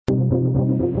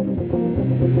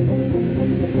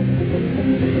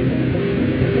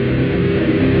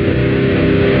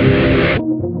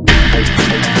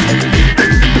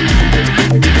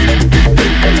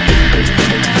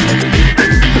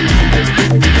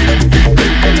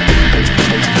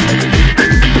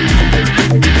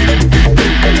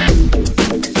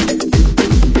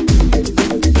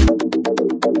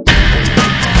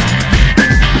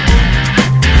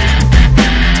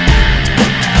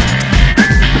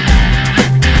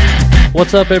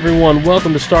What's up, everyone?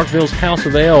 Welcome to Starkville's House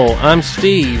of L. I'm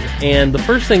Steve, and the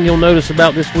first thing you'll notice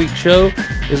about this week's show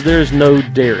is there's no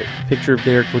Derek. Picture of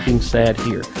Derek looking sad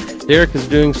here. Derek is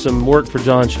doing some work for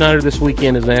John Schneider this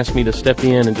weekend and asked me to step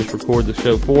in and just record the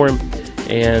show for him,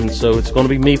 and so it's going to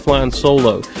be me flying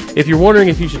solo. If you're wondering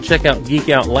if you should check out Geek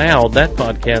Out Loud, that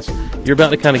podcast, you're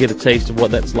about to kind of get a taste of what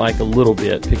that's like a little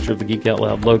bit. Picture of the Geek Out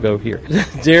Loud logo here.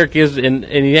 Derek is, and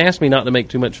he asked me not to make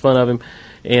too much fun of him,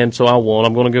 and so I won't.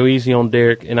 I'm going to go easy on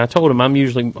Derek, and I told him I'm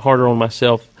usually harder on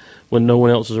myself when no one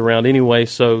else is around anyway,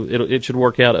 so it should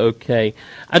work out okay.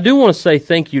 I do want to say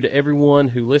thank you to everyone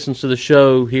who listens to the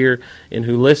show here and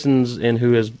who listens and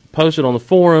who has posted on the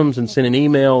forums and sent in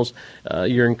emails.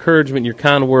 Your encouragement, your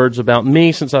kind words about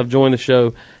me since I've joined the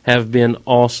show have been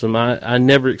awesome. I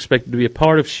never expected to be a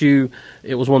part of SHU.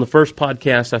 It was one of the first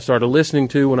podcasts I started listening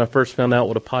to when I first found out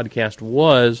what a podcast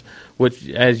was, which,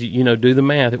 as you know, do the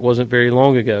math, it wasn't very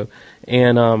long ago.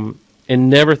 And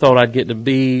never thought I'd get to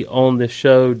be on this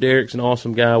show. Derek's an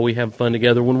awesome guy. We have fun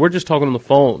together. When we're just talking on the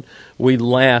phone, we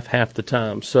laugh half the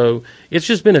time. So it's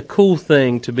just been a cool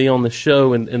thing to be on the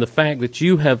show, and the fact that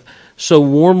you have so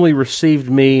warmly received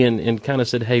me and kind of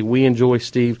said, hey, we enjoy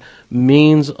Steve,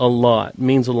 means a lot,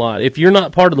 means a lot. If you're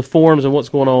not part of the forums and what's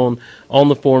going on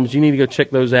the forums, you need to go check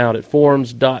those out at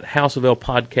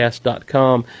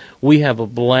forums.houseoflpodcast.com. We have a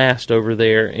blast over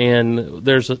there, and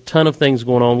there's a ton of things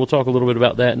going on. We'll talk a little bit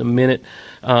about that in a minute.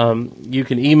 You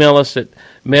can email us at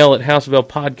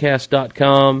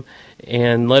mail@houseoflpodcast.com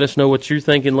and let us know what you're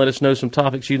thinking. Let us know some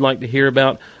topics you'd like to hear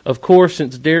about. Of course,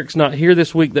 since Derek's not here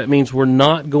this week, that means we're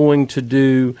not going to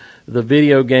do the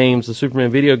video games, the Superman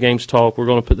video games talk. We're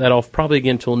going to put that off probably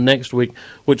again until next week,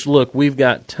 which, look, we've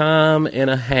got time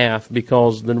and a half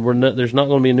because then there's not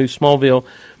going to be a new Smallville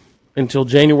until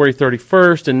January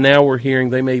 31st, and now we're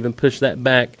hearing they may even push that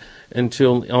back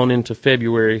until on into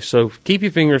February. So keep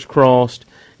your fingers crossed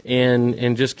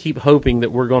and just keep hoping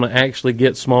that we're going to actually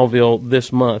get Smallville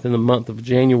this month, in the month of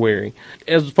January.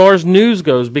 As far as news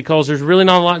goes, because there's really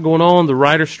not a lot going on, the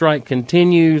writer's strike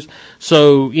continues,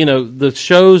 so, you know, the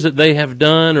shows that they have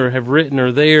done or have written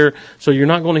are there, so you're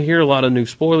not going to hear a lot of new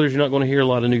spoilers, you're not going to hear a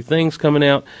lot of new things coming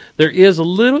out. There is a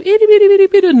little itty-bitty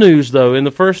bit of news, though, and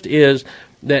the first is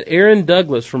that Aaron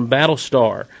Douglas from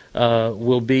Battlestar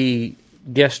will be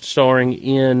guest starring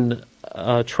in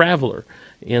Traveler,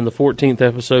 in the 14th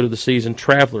episode of the season,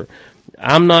 Traveler.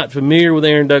 I'm not familiar with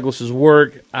Aaron Douglas's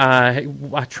work. I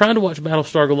tried to watch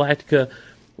Battlestar Galactica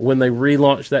when they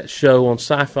relaunched that show on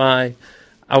Sci-Fi.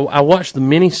 I watched the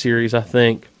miniseries, I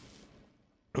think,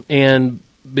 and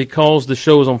because the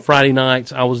show was on Friday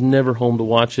nights, I was never home to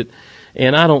watch it.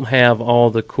 And I don't have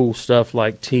all the cool stuff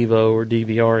like TiVo or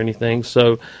DVR or anything,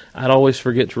 so I'd always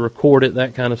forget to record it,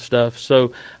 that kind of stuff.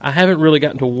 So I haven't really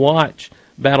gotten to watch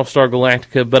Battlestar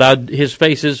Galactica, but his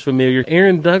face is familiar.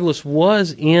 Aaron Douglas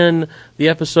was in the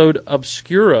episode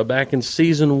Obscura back in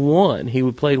season 1.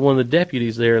 He played one of the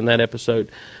deputies there in that episode.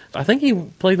 I think he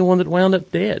played the one that wound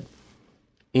up dead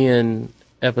in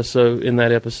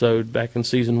that episode back in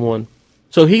season 1.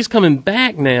 So he's coming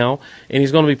back now, and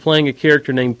he's going to be playing a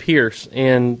character named Pierce,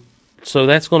 and so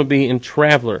that's going to be in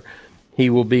Traveler. He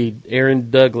will be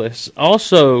Aaron Douglas.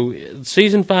 Also,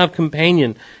 Season 5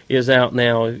 Companion is out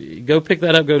now. Go pick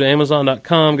that up. Go to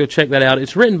Amazon.com. Go check that out.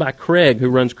 It's written by Craig, who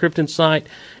runs Krypton Site,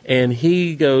 and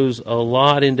he goes a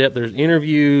lot in depth. There's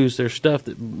interviews. There's stuff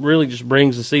that really just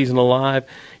brings the season alive.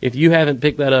 If you haven't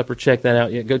picked that up or checked that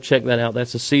out yet, go check that out.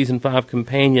 That's a Season 5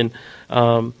 Companion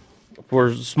for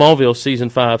Smallville Season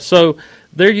 5. So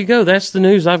there you go. That's the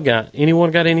news I've got.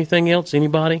 Anyone got anything else?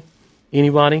 Anybody?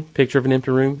 Anybody? Picture of an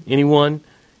empty room? Anyone?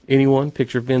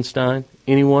 Picture of Ben Stein?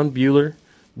 Anyone? Bueller?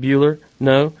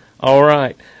 No? All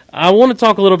right. I want to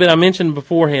talk a little bit, I mentioned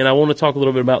beforehand, I want to talk a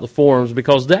little bit about the forums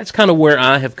because that's kind of where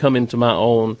I have come into my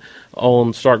own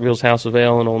on Starkville's House of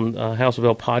L and on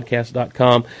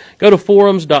houseoflpodcast.com. Go to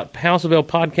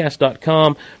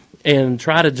forums.houseoflpodcast.com and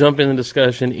try to jump in the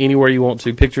discussion anywhere you want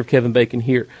to. Picture of Kevin Bacon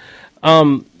here.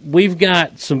 We've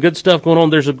got some good stuff going on.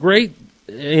 There's a great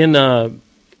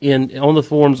on the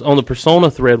forums, on the Persona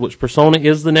thread, which Persona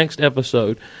is the next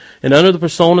episode, and under the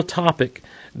Persona topic,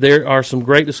 there are some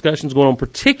great discussions going on,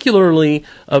 particularly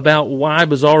about why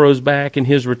Bizarro's back and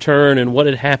his return and what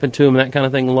had happened to him and that kind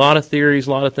of thing. A lot of theories,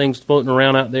 a lot of things floating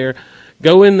around out there.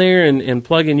 Go in there and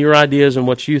plug in your ideas and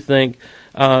what you think.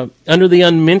 Under the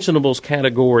unmentionables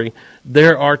category,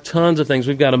 there are tons of things.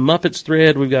 We've got a Muppets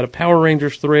thread. We've got a Power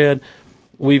Rangers thread.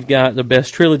 We've got the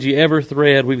Best Trilogy Ever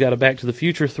thread. We've got a Back to the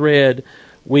Future thread.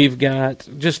 We've got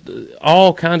just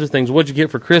all kinds of things. What'd you get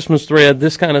for Christmas thread,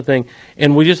 this kind of thing.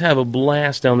 And we just have a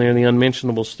blast down there in the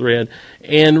unmentionables thread.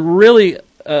 And really,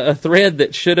 a thread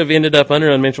that should have ended up under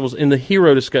Unmentionables in the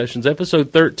hero discussions.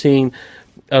 Episode 13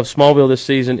 of Smallville this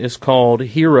season is called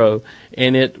Hero,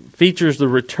 and it features the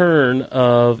return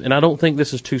of, and I don't think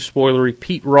this is too spoilery,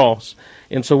 Pete Ross.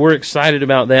 And so we're excited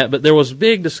about that. But there was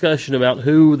big discussion about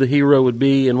who the hero would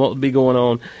be and what would be going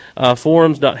on.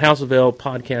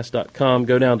 Forums.houseoflpodcast.com.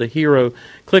 Go down to Hero.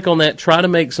 Click on that. Try to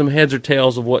make some heads or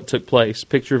tails of what took place.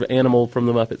 Picture of Animal from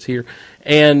the Muppets here.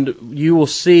 And you will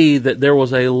see that there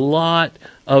was a lot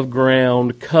of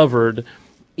ground covered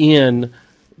in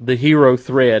the hero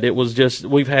thread. It was just,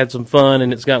 we've had some fun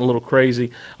and it's gotten a little crazy.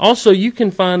 Also, you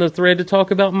can find a thread to talk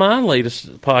about my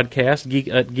latest podcast,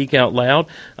 Geek Out Loud.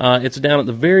 It's down at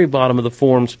the very bottom of the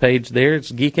forums page there.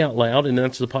 It's Geek Out Loud, and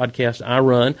that's the podcast I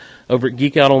run over at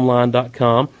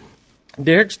geekoutonline.com.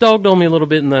 Derek's dogged on me a little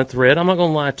bit in that thread. I'm not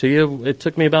going to lie to you. It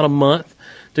took me about a month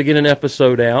to get an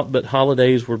episode out, but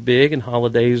holidays were big and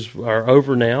holidays are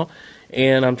over now.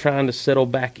 And I'm trying to settle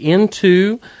back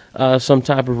into some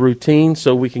type of routine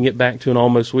so we can get back to an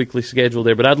almost weekly schedule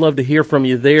there. But I'd love to hear from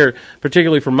you there,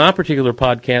 particularly for my particular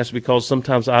podcast, because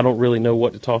sometimes I don't really know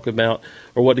what to talk about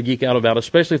or what to geek out about,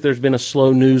 especially if there's been a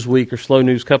slow news week or slow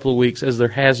news couple of weeks, as there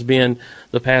has been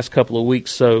the past couple of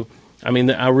weeks. So, I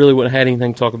mean, I really wouldn't have had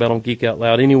anything to talk about on Geek Out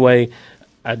Loud anyway.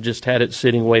 I just had it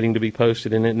sitting waiting to be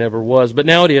posted, and it never was. But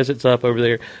now it is. It's up over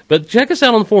there. But check us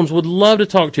out on the forums. Would love to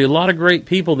talk to you. A lot of great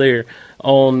people there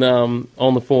on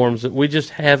the forums. We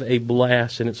just have a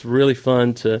blast, and it's really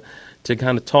fun to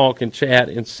kind of talk and chat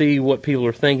and see what people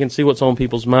are thinking, see what's on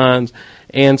people's minds,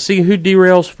 and see who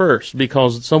derails first,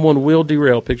 because someone will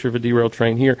derail, picture of a derailed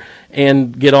train here,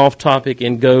 and get off topic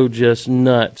and go just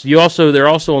nuts. They're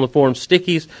also on the forum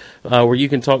stickies, where you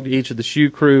can talk to each of the shoe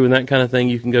crew and that kind of thing.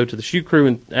 You can go to the shoe crew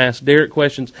and ask Derek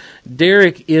questions.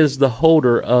 Derek is the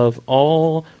holder of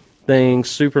all things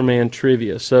Superman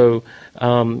trivia. So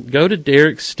go to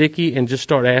Derek's Sticky and just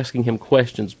start asking him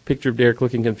questions. Picture of Derek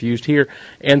looking confused here,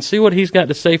 and see what he's got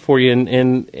to say for you,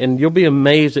 and you'll be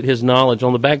amazed at his knowledge.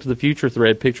 On the Back to the Future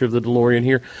thread, picture of the DeLorean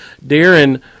here,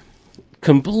 Darren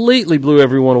completely blew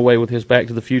everyone away with his Back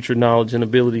to the Future knowledge and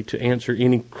ability to answer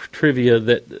any trivia,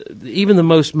 that even the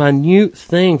most minute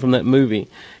thing from that movie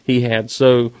he had.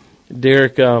 So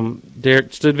Derek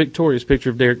stood victorious.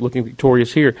 Picture of Derek looking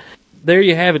victorious here. There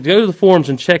you have it. Go to the forums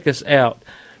and check us out.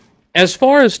 As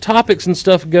far as topics and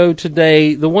stuff go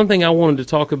today, the one thing I wanted to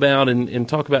talk about and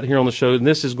talk about here on the show, and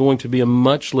this is going to be a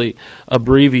muchly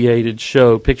abbreviated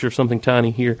show, picture of something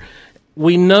tiny here.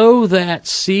 We know that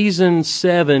Season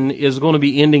 7 is going to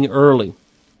be ending early.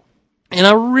 And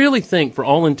I really think, for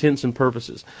all intents and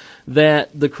purposes, that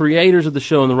the creators of the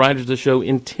show and the writers of the show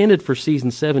intended for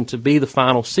Season 7 to be the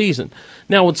final season.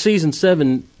 Now, with Season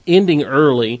 7 ending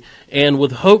early, and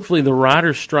with hopefully the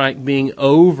writer's strike being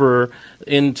over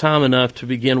in time enough to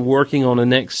begin working on the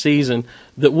next season,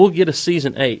 that we'll get a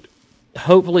Season 8.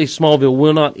 Hopefully Smallville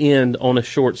will not end on a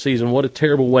short season. What a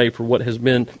terrible way for what has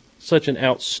been such an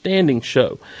outstanding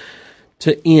show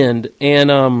to end.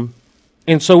 And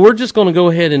so we're just going to go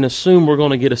ahead and assume we're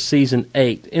going to get a Season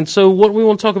 8. And so what we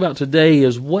want to talk about today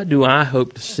is, what do I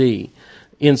hope to see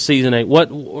in Season 8?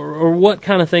 What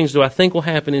kind of things do I think will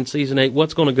happen in Season 8?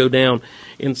 What's going to go down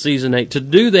in Season 8? To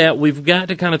do that, we've got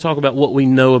to kind of talk about what we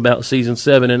know about Season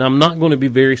 7, and I'm not going to be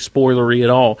very spoilery at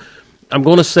all. I'm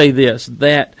going to say this,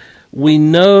 that we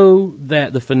know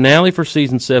that the finale for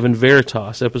Season 7,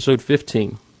 Veritas, Episode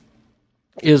 15,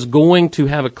 is going to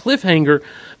have a cliffhanger,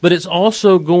 but it's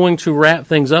also going to wrap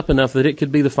things up enough that it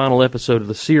could be the final episode of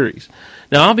the series.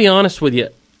 Now, I'll be honest with you,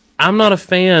 I'm not a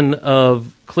fan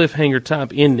of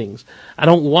cliffhanger-type endings. I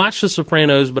don't watch The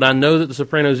Sopranos, but I know that The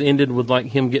Sopranos ended with like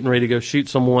him getting ready to go shoot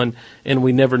someone, and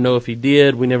we never know if he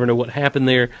did. We never know what happened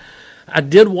there. I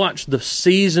did watch the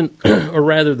season, or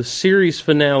rather the series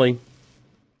finale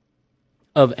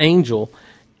of Angel,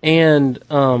 and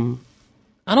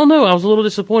I don't know, I was a little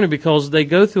disappointed, because they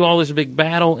go through all this big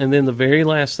battle, and then the very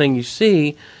last thing you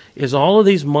see is all of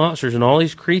these monsters and all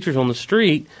these creatures on the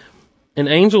street. And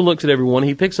Angel looks at everyone,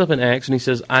 he picks up an axe, and he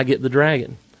says, "I get the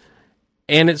dragon."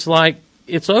 And it's like,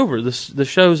 it's over. The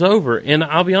show's over. And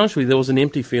I'll be honest with you, there was an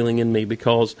empty feeling in me,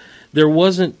 because there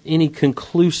wasn't any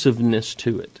conclusiveness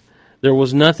to it. There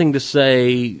was nothing to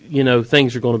say,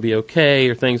 things are going to be okay,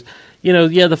 or things,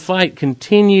 the fight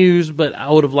continues, but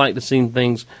I would have liked to seen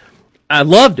things. I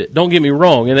loved it, don't get me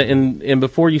wrong. And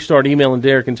before you start emailing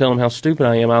Derek and telling him how stupid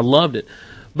I am, I loved it.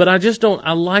 But I just don't.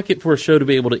 I like it for a show to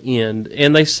be able to end.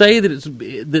 And they say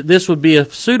that this would be a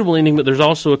suitable ending, but there's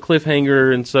also a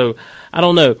cliffhanger, and so I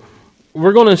don't know.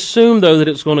 We're going to assume, though, that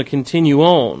it's going to continue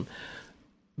on.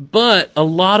 But a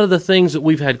lot of the things that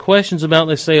we've had questions about,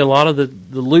 they say a lot of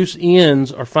the loose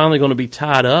ends are finally going to be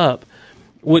tied up.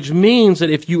 which means that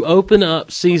if you open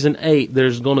up season 8,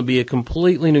 there's going to be a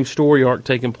completely new story arc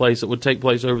taking place that would take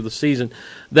place over the season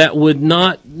that would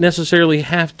not necessarily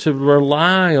have to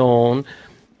rely on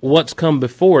what's come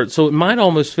before it. So it might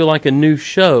almost feel like a new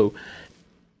show.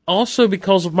 Also,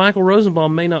 because of Michael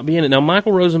Rosenbaum may not be in it. Now,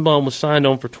 Michael Rosenbaum was signed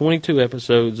on for 22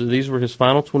 episodes. These were his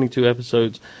final 22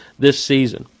 episodes this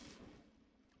season,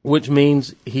 which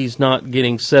means he's not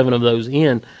getting 7 of those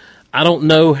in. I don't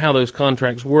know how those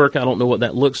contracts work. I don't know what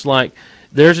that looks like.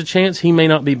 There's a chance he may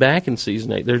not be back in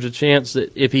season 8. There's a chance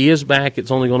that if he is back, it's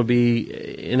only going to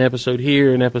be an episode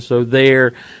here, an episode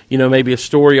there, maybe a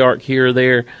story arc here or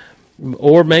there.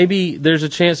 Or maybe there's a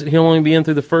chance that he'll only be in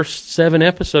through the first 7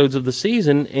 episodes of the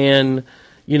season and,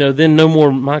 then no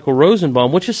more Michael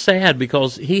Rosenbaum, which is sad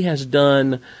because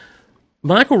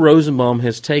Michael Rosenbaum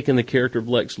has taken the character of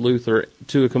Lex Luthor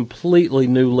to a completely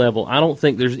new level. I don't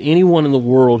think there's anyone in the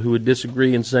world who would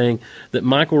disagree in saying that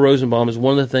Michael Rosenbaum is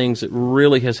one of the things that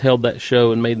really has held that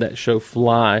show and made that show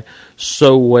fly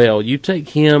so well. You take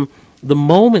him, the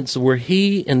moments where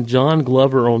he and John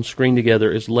Glover are on screen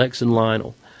together as Lex and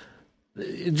Lionel,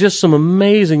 just some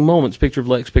amazing moments, picture of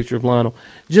Lex, picture of Lionel,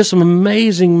 just some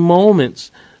amazing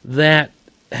moments that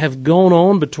have gone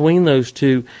on between those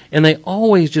two, and they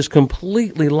always just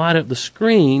completely light up the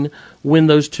screen when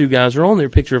those two guys are on there,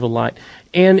 picture of a light.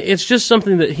 And it's just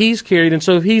something that he's carried, and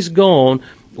so if he's gone,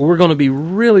 we're going to be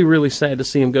really, really sad to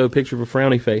see him go, picture of a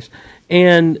frowny face.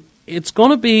 And it's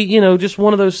going to be, just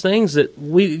one of those things that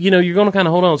you're going to kind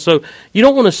of hold on. So you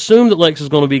don't want to assume that Lex is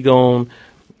going to be gone.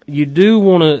 You do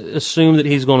want to assume that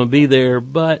he's going to be there,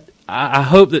 but I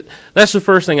hope that's the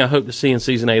first thing I hope to see in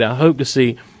season 8. I hope to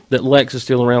see that Lex is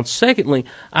still around. Secondly,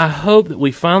 I hope that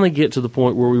we finally get to the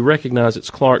point where we recognize it's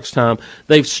Clark's time.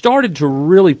 They've started to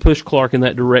really push Clark in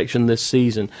that direction this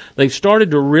season. They've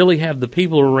started to really have the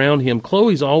people around him.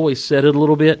 Chloe's always said it a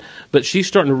little bit, but she's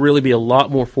starting to really be a lot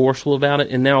more forceful about it,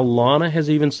 and now Lana has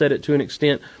even said it to an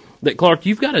extent that, Clark,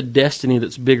 you've got a destiny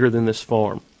that's bigger than this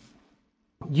farm.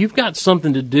 You've got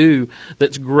something to do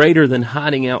that's greater than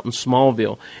hiding out in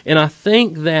Smallville. And I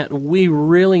think that we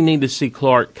really need to see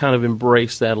Clark kind of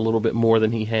embrace that a little bit more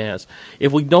than he has.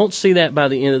 If we don't see that by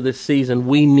the end of this season,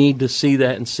 we need to see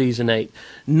that in season 8.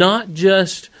 Not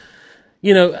just,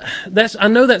 I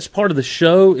know that's part of the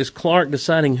show, is Clark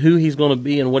deciding who he's going to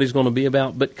be and what he's going to be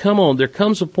about. But come on, there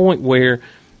comes a point where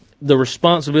the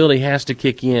responsibility has to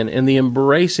kick in, and the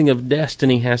embracing of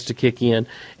destiny has to kick in.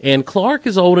 And Clark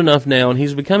is old enough now, and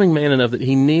he's becoming man enough that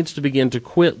he needs to begin to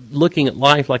quit looking at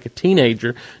life like a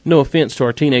teenager, no offense to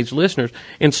our teenage listeners,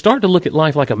 and start to look at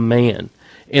life like a man,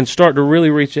 and start to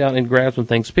really reach out and grab some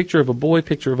things. Picture of a boy,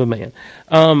 picture of a man.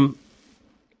 And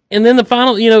then the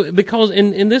final, because,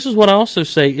 and this is what I also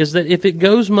say, is that if it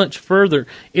goes much further,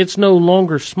 it's no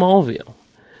longer Smallville.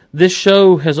 This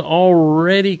show has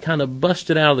already kind of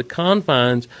busted out of the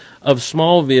confines of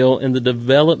Smallville and the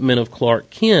development of Clark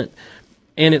Kent,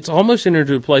 and it's almost entered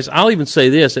into a place. I'll even say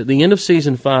this, at the end of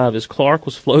season 5, as Clark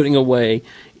was floating away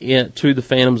to the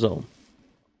Phantom Zone,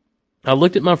 I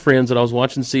looked at my friends that I was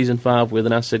watching season 5 with,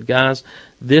 and I said, guys,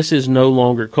 this is no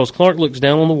longer, because Clark looks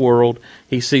down on the world,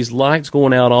 he sees lights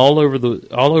going out all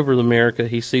over America,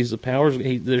 he sees the powers,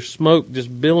 there's smoke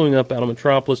just billowing up out of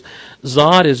Metropolis,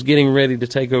 Zod is getting ready to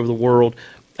take over the world.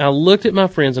 I looked at my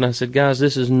friends and I said, guys,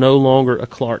 this is no longer a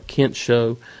Clark Kent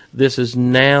show. This is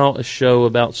now a show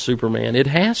about Superman. It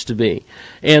has to be.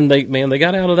 And they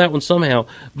got out of that one somehow.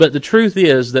 But the truth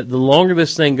is that the longer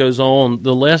this thing goes on,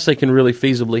 the less they can really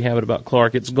feasibly have it about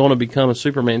Clark. It's going to become a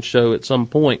Superman show at some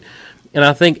point. And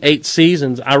I think 8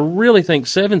 seasons, I really think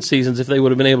 7 seasons, if they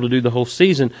would have been able to do the whole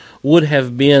season, would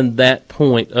have been that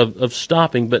point of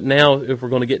stopping. But now, if we're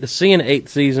going to get to see an 8th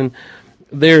season,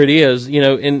 there it is,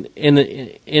 and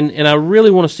I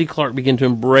really want to see Clark begin to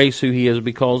embrace who he is,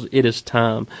 because it is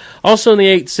time. Also in the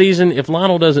 8th season, if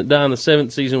Lionel doesn't die in the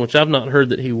 7th season, which I've not heard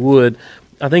that he would,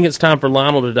 I think it's time for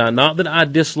Lionel to die. Not that I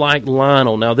dislike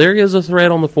Lionel. Now, there is a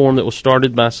thread on the forum that was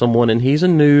started by someone, and he's a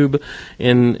noob,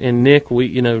 and Nick,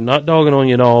 we, not dogging on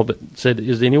you at all, but said,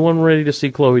 is anyone ready to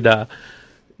see Chloe die?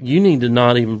 You need to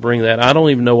not even bring that. I don't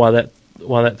even know why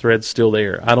that thread's still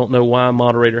there. I don't know why a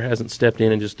moderator hasn't stepped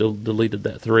in and just deleted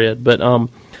that thread. But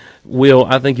Will,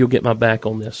 I think you'll get my back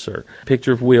on this, sir.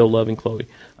 Picture of Will loving Chloe.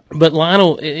 But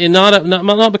Lionel, and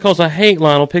not because I hate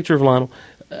Lionel, picture of Lionel.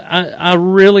 I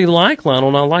really like Lionel,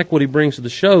 and I like what he brings to the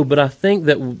show, but I think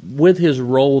that with his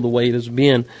role the way it has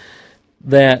been,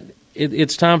 that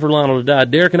it's time for Lionel to die.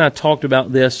 Derek and I talked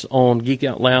about this on Geek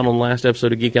Out Loud, on the last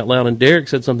episode of Geek Out Loud, and Derek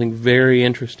said something very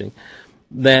interesting,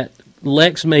 that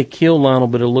Lex may kill Lionel,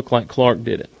 but it'll look like Clark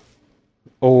did it.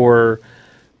 Or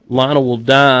Lionel will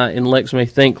die and Lex may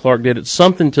think Clark did it.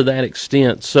 Something to that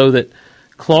extent, so that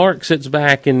Clark sits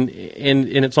back and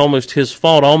it's almost his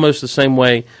fault, almost the same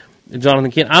way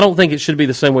Jonathan Kent. I don't think it should be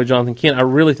the same way Jonathan Kent. I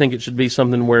really think it should be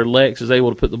something where Lex is able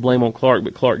to put the blame on Clark,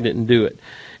 but Clark didn't do it.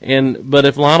 But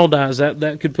if Lionel dies,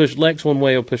 that could push Lex one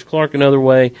way or push Clark another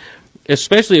way,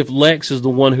 especially if Lex is the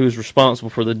one who is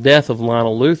responsible for the death of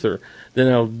Lionel Luthor. Then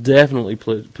it'll definitely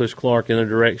push Clark in a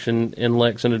direction and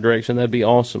Lex in a direction. That'd be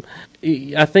awesome.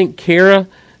 I think Kara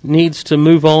needs to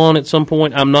move on at some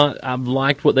point. I've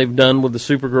liked what they've done with the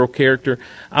Supergirl character.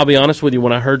 I'll be honest with you,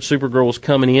 when I heard Supergirl was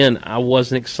coming in, I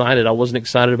wasn't excited. I wasn't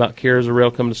excited about Kara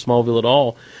Zor-El coming to Smallville at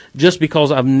all, just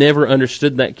because I've never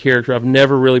understood that character. I've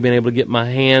never really been able to get my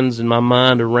hands and my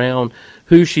mind around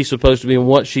who she's supposed to be and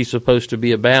what she's supposed to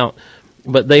be about.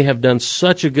 But they have done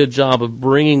such a good job of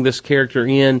bringing this character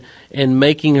in and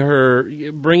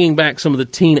bringing back some of the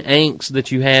teen angst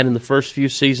that you had in the first few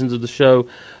seasons of the show,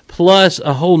 plus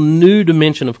a whole new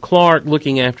dimension of Clark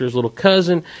looking after his little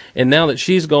cousin. And now that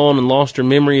she's gone and lost her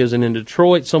memory, is in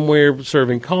Detroit somewhere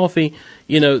serving coffee,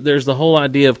 there's the whole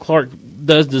idea of Clark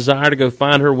does desire to go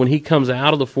find her when he comes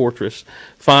out of the fortress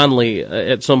finally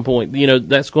at some point.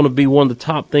 That's going to be one of the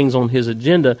top things on his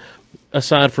agenda,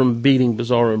 aside from beating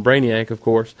Bizarro and Brainiac, of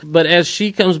course. But as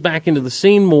she comes back into the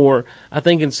scene more, I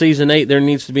think in Season 8 there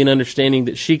needs to be an understanding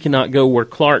that she cannot go where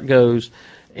Clark goes,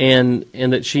 and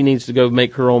that she needs to go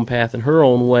make her own path in her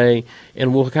own way,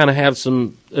 and we'll kind of have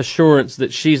some assurance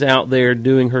that she's out there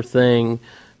doing her thing,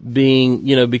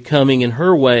 becoming in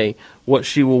her way what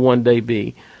she will one day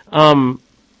be.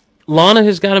 Lana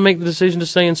has got to make the decision to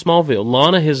stay in Smallville.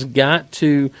 Lana has got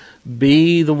to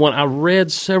be the one. I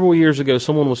read several years ago,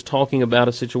 someone was talking about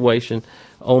a situation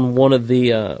on one of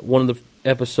the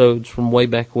episodes from way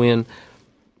back when.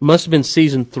 Must have been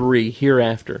Season 3,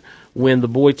 Hereafter, when the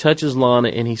boy touches Lana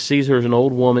and he sees her as an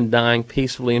old woman dying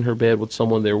peacefully in her bed with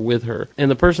someone there with her. And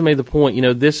the person made the point,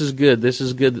 this is good. This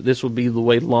is good that this would be the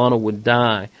way Lana would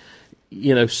die.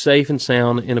 Safe and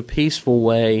sound, in a peaceful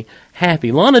way,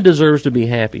 happy. Lana deserves to be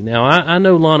happy. Now, I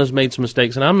know Lana's made some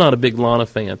mistakes, and I'm not a big Lana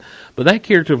fan, but that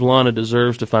character of Lana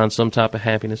deserves to find some type of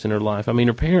happiness in her life. I mean,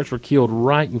 her parents were killed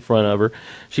right in front of her.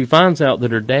 She finds out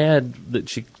that her dad, that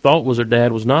she thought was her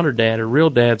dad, was not her dad. Her real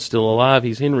dad's still alive.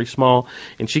 He's Henry Small,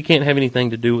 and she can't have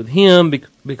anything to do with him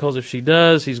because if she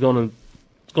does, it's going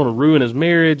to ruin his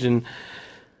marriage. And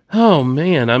oh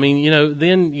man, I mean,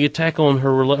 then you tack on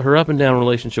her up and down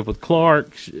relationship with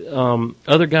Clark.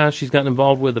 Other guys she's gotten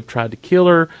involved with have tried to kill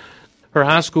her. Her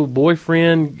high school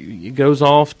boyfriend goes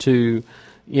off to,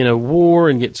 war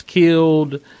and gets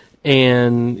killed.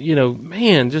 And,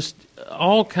 just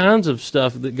all kinds of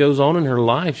stuff that goes on in her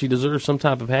life. She deserves some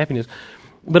type of happiness.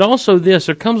 But also there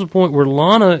comes a point where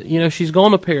Lana, she's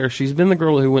gone to Paris. She's been the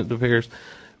girl who went to Paris.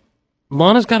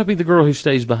 Lana's got to be the girl who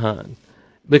stays behind.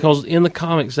 Because in the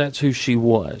comics, that's who she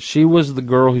was. She was the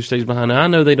girl who stays behind. Now, I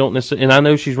know they don't necessarily, and I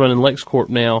know she's running LexCorp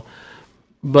now,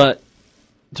 but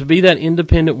to be that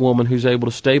independent woman who's able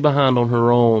to stay behind on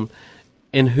her own,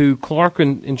 and who Clark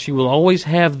and she will always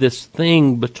have this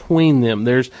thing between them.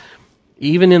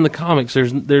 Even in the comics,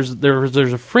 there's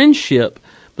a friendship,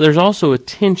 but there's also a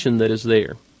tension that is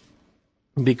there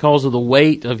because of the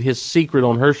weight of his secret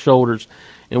on her shoulders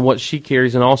and what she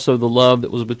carries, and also the love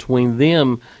that was between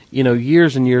them,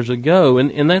 years and years ago.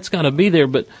 And that's got to be there,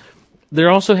 but there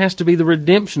also has to be the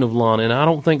redemption of Lana, and I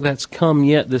don't think that's come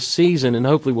yet this season, and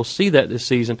hopefully we'll see that this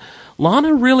season.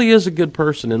 Lana really is a good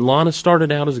person, and Lana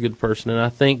started out as a good person, and I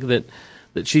think that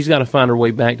she's got to find her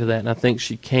way back to that, and I think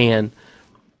she can.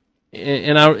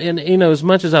 And as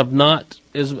much as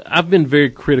I've been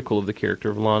very critical of the character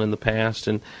of Lana in the past,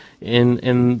 and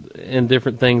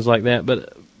different things like that,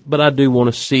 but I do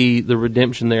want to see the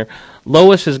redemption there.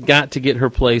 Lois has got to get her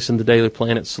place in the Daily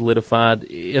Planet solidified,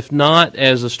 if not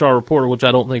as a star reporter, which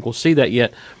I don't think we'll see that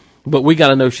yet, but we got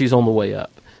to know she's on the way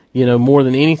up, more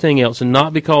than anything else, and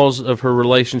not because of her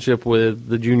relationship with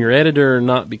the junior editor,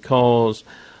 not because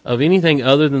of anything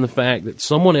other than the fact that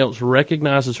someone else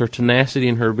recognizes her tenacity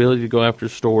and her ability to go after a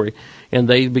story, and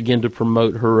they begin to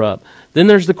promote her up. Then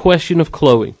there's the question of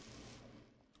Chloe.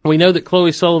 We know that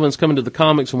Chloe Sullivan's coming to the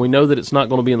comics, and we know that it's not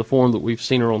going to be in the form that we've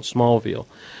seen her on Smallville.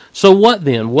 So what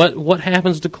then? What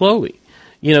happens to Chloe?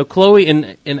 Chloe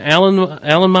and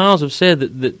Alan Miles have said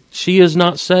that she is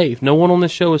not safe. No one on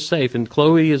this show is safe, and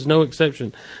Chloe is no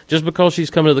exception. Just because she's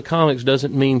coming to the comics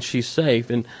doesn't mean she's safe.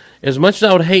 And as much as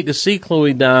I would hate to see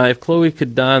Chloe die, if Chloe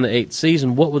could die in the 8th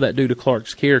season, what would that do to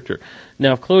Clark's character?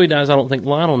 Now, if Chloe dies, I don't think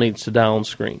Lionel needs to die on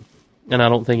screen. and I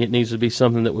don't think it needs to be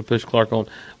something that would push Clark on.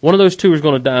 One of those two is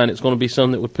going to die, and it's going to be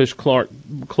something that would push Clark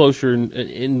closer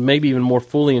and maybe even more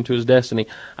fully into his destiny.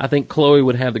 I think Chloe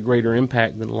would have the greater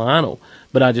impact than Lionel,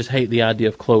 but I just hate the idea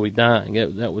of Chloe dying.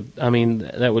 That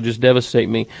would just devastate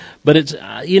me. But it's,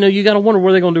 you got to wonder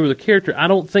what they're going to do with the character. I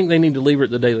don't think they need to leave her at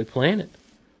the Daily Planet.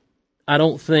 I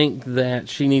don't think that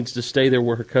she needs to stay there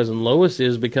where her cousin Lois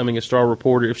is, becoming a star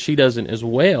reporter, if she doesn't as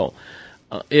well.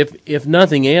 If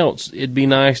nothing else, it'd be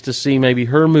nice to see maybe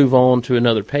her move on to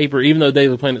another paper, even though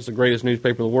Daily Planet's the greatest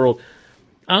newspaper in the world.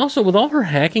 Also, with all her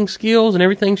hacking skills and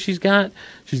everything she's got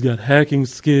hacking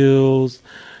skills,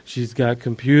 she's got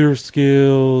computer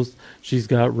skills, she's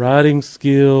got writing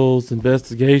skills,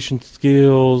 investigation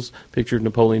skills, picture of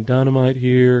Napoleon Dynamite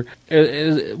here.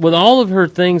 With all of her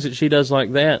things that she does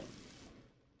like that,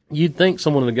 you'd think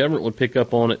someone in the government would pick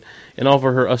up on it and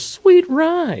offer her a sweet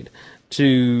ride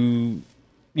to,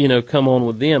 come on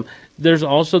with them. There's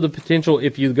also the potential,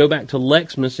 if you go back to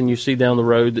Lexmas and you see down the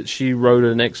road that she wrote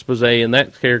an expose, and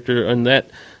that character, and that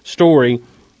story,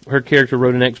 her character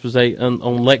wrote an expose on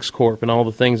LexCorp and all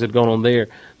the things that had gone on there.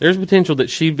 There's potential that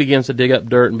she begins to dig up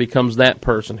dirt and becomes that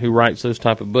person who writes those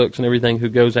type of books and everything, who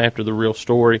goes after the real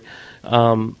story.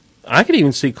 I could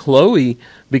even see Chloe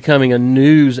becoming a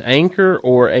news anchor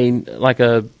or like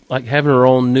having her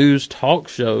own news talk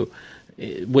show,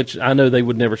 which I know they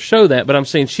would never show that, but I'm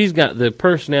saying she's got the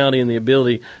personality and the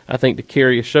ability, I think, to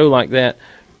carry a show like that.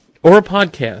 Or a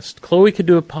podcast. Chloe could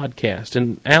do a podcast,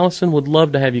 and Allison would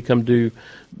love to have you come do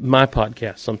my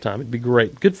podcast sometime. It'd be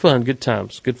great. Good fun, good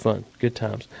times, good fun, good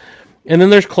times. And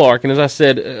then there's Clark, and as I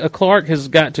said, Clark has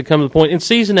got to come to the point. In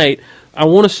Season 8, I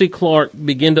want to see Clark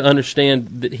begin to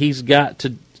understand that he's got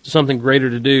something greater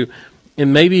to do,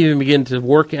 and maybe even begin to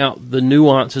work out the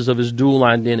nuances of his dual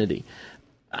identity.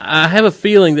 I have a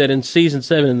feeling that in Season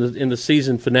 7, in the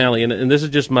season finale, and this is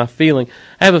just my feeling,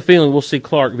 I have a feeling we'll see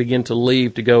Clark begin to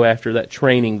leave to go after that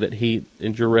training that he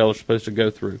and Jor-El are supposed to go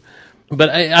through. But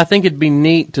I think it'd be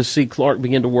neat to see Clark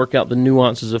begin to work out the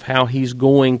nuances of how he's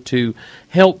going to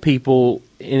help people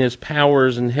in his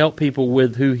powers and help people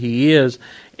with who he is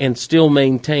and still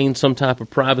maintain some type of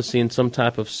privacy and some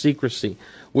type of secrecy,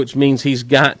 which means he's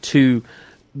got to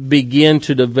begin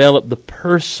to develop the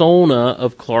persona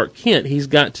of Clark Kent. He's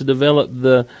got to develop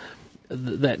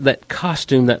that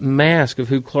costume, that mask of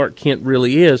who Clark Kent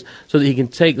really is, so that he can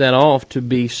take that off to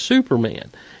be Superman.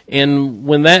 And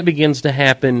when that begins to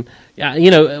happen, I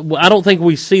don't think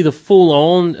we see the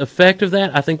full-on effect of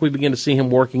that. I think we begin to see him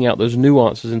working out those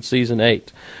nuances in Season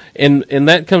 8. And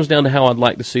that comes down to how I'd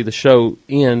like to see the show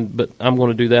end, but I'm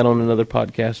going to do that on another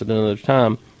podcast at another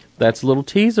time. That's a little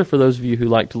teaser for those of you who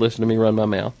like to listen to me run my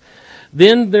mouth.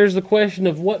 Then there's the question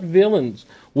of what villains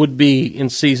would be in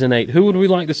Season 8. Who would we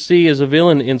like to see as a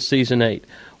villain in Season 8?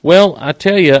 Well, I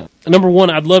tell you, number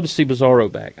one, I'd love to see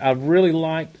Bizarro back. I've really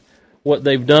liked what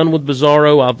they've done with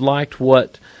Bizarro. I've liked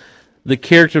what the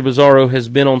character of Bizarro has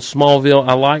been on Smallville.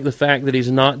 I like the fact that he's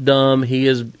not dumb.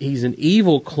 He's an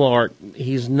evil Clark.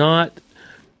 He's not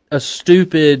a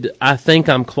stupid, I think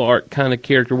I'm Clark kind of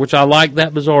character, which I like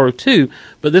that Bizarro too,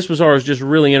 but this Bizarro is just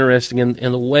really interesting,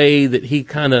 in the way that he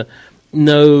kind of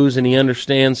knows and he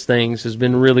understands things has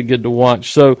been really good to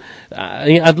watch. So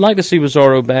I'd like to see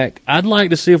Bizarro back. I'd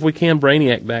like to see, if we can,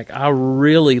 Brainiac back. I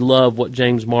really love what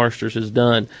James Marsters has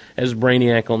done as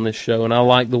Brainiac on this show, and I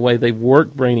like the way they've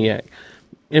worked Brainiac.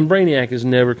 And Brainiac is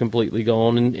never completely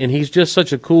gone, and he's just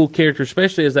such a cool character,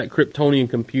 especially as that Kryptonian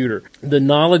computer. The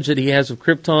knowledge that he has of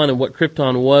Krypton and what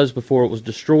Krypton was before it was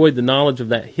destroyed, the knowledge of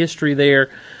that history there,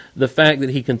 the fact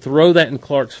that he can throw that in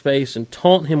Clark's face and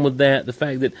taunt him with that, the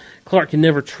fact that Clark can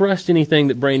never trust anything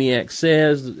that Brainiac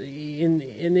says,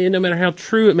 and no matter how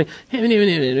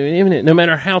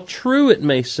true it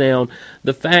may sound,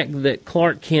 the fact that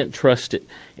Clark can't trust it,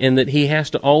 and that he has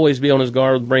to always be on his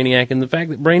guard with Brainiac, and the fact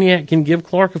that Brainiac can give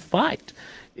Clark a fight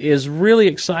is really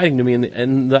exciting to me,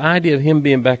 and the idea of him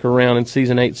being back around in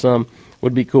Season 8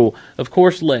 would be cool. Of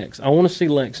course, Lex. I want to see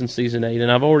Lex in Season 8,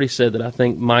 and I've already said that I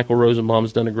think Michael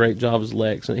Rosenbaum's done a great job as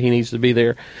Lex, and he needs to be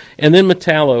there. And then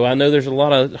Metallo. I know there's a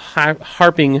lot of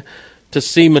harping to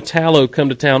see Metallo come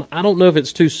to town. I don't know if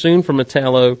it's too soon for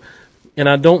Metallo, and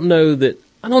I don't know.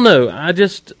 I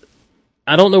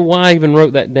don't know why I even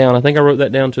wrote that down. I think I wrote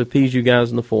that down to appease you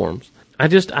guys in the forums. I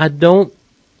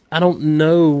don't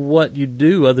know what you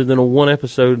do other than a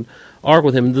one-episode arc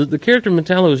with him. The character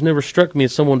Metallo has never struck me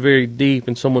as someone very deep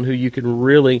and someone who you could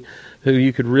really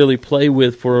play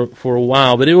with for a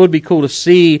while. But it would be cool to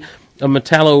see a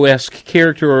Metallo-esque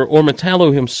character or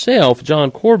Metallo himself,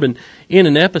 John Corbin, in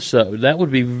an episode. That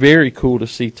would be very cool to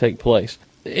see take place.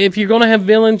 if you're going to have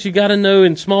villains, you got to know,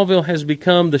 and Smallville has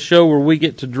become the show where we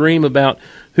get to dream about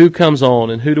who comes on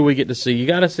and who do we get to see. You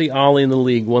got to see Ollie in the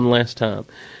League one last time.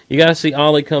 You got to see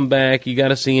Ollie come back. You got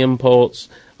to see Impulse,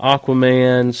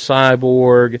 Aquaman,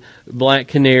 Cyborg, Black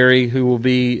Canary, who will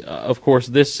be, of course,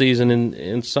 this season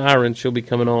in Siren. She'll be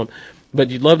coming on. But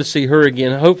you'd love to see her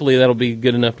again. Hopefully that'll be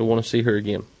good enough to want to see her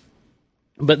again.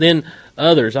 But then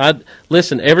others.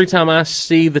 Listen, every time I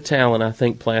see the talent, I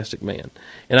think Plastic Man.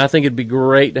 And I think it'd be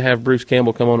great to have Bruce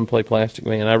Campbell come on and play Plastic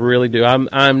Man. I really do.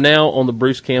 I'm now on the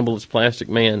Bruce Campbell as Plastic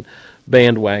Man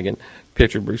bandwagon.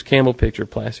 Picture Bruce Campbell, picture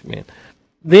Plastic Man.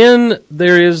 Then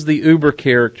there is the Uber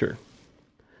character,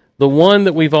 the one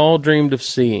that we've all dreamed of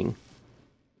seeing,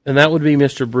 and that would be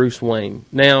Mr. Bruce Wayne.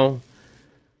 Now,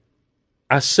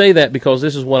 I say that because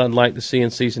this is what I'd like to see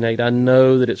in Season 8. I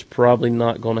know that it's probably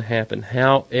not going to happen.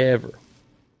 However,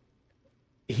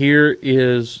 here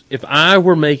is, if I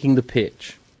were making the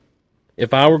pitch,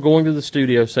 if I were going to the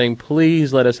studio saying,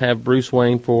 please let us have Bruce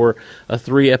Wayne for a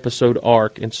 3-episode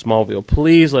arc in Smallville,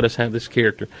 please let us have this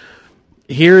character,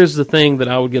 here is the thing that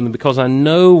I would give them, because I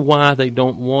know why they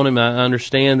don't want him. I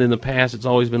understand in the past it's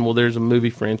always been, well, there's a movie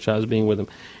franchise being with him.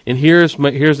 And here's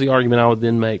the argument I would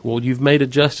then make. Well, you've made a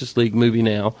Justice League movie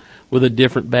now with a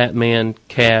different Batman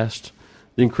cast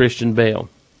than Christian Bale.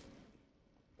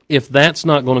 If that's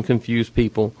not going to confuse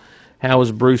people, how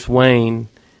is Bruce Wayne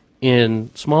in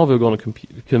Smallville going to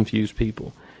confuse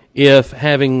people? If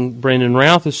having Brandon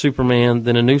Routh as Superman,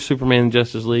 then a new Superman in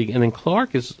Justice League, and then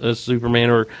Clark as Superman,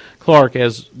 or Clark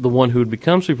as the one who would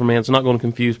become Superman, is not going to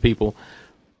confuse people,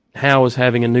 how is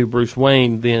having a new Bruce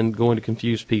Wayne then going to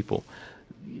confuse people?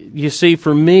 You see,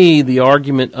 for me, the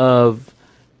argument of,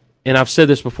 and I've said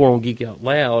this before on Geek Out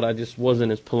Loud, I just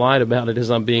wasn't as polite about it as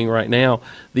I'm being right now,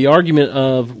 the argument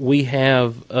of we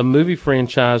have a movie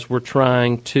franchise we're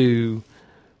trying to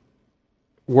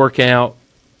work out,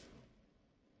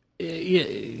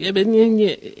 it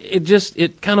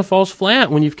kind of falls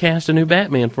flat when you've cast a new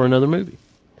Batman for another movie.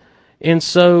 And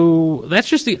so that's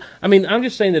just I'm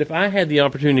just saying that if I had the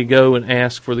opportunity to go and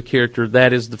ask for the character,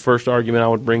 that is the first argument I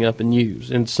would bring up and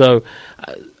use. And so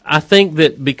I think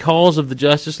that because of the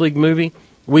Justice League movie,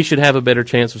 we should have a better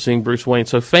chance of seeing Bruce Wayne.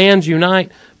 So fans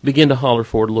unite, begin to holler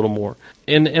for it a little more.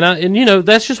 And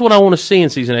that's just what I want to see in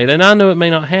Season 8. And I know it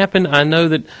may not happen. I know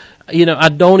that, I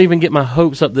don't even get my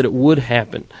hopes up that it would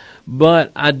happen.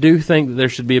 But I do think that there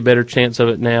should be a better chance of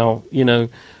it now.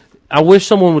 I wish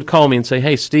someone would call me and say,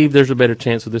 hey, Steve, there's a better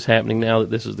chance of this happening now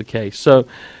that this is the case. So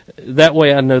that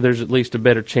way I know there's at least a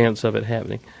better chance of it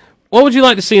happening. What would you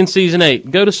like to see in Season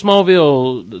 8? Go to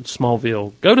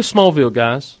Smallville. Go to Smallville,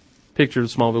 guys. Picture the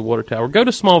Smallville water tower. Go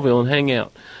to Smallville and hang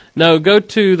out. No, go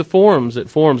to the forums at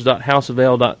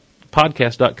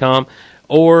forums.houseofl.podcast.com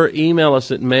or email us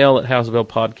at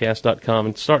mail@houseoflpodcast.com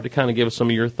and start to kind of give us some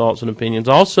of your thoughts and opinions.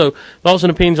 Also, thoughts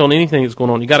and opinions on anything that's going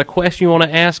on. You got a question you want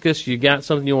to ask us? You got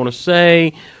something you want to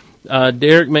say?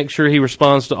 Derek makes sure he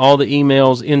responds to all the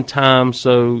emails in time,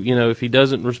 so, if he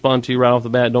doesn't respond to you right off the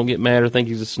bat, don't get mad or think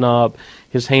he's a snob.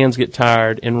 His hands get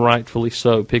tired, and rightfully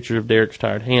so. Picture of Derek's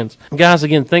tired hands. Guys,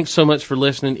 again, thanks so much for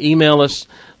listening. Email us.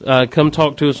 Come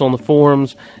talk to us on the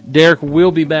forums. Derek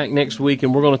will be back next week,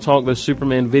 and we're going to talk about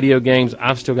Superman video games.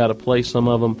 I've still got to play some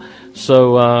of them,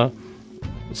 so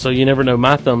you never know.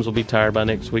 My thumbs will be tired by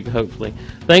next week, hopefully.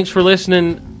 Thanks for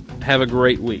listening. Have a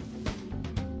great week.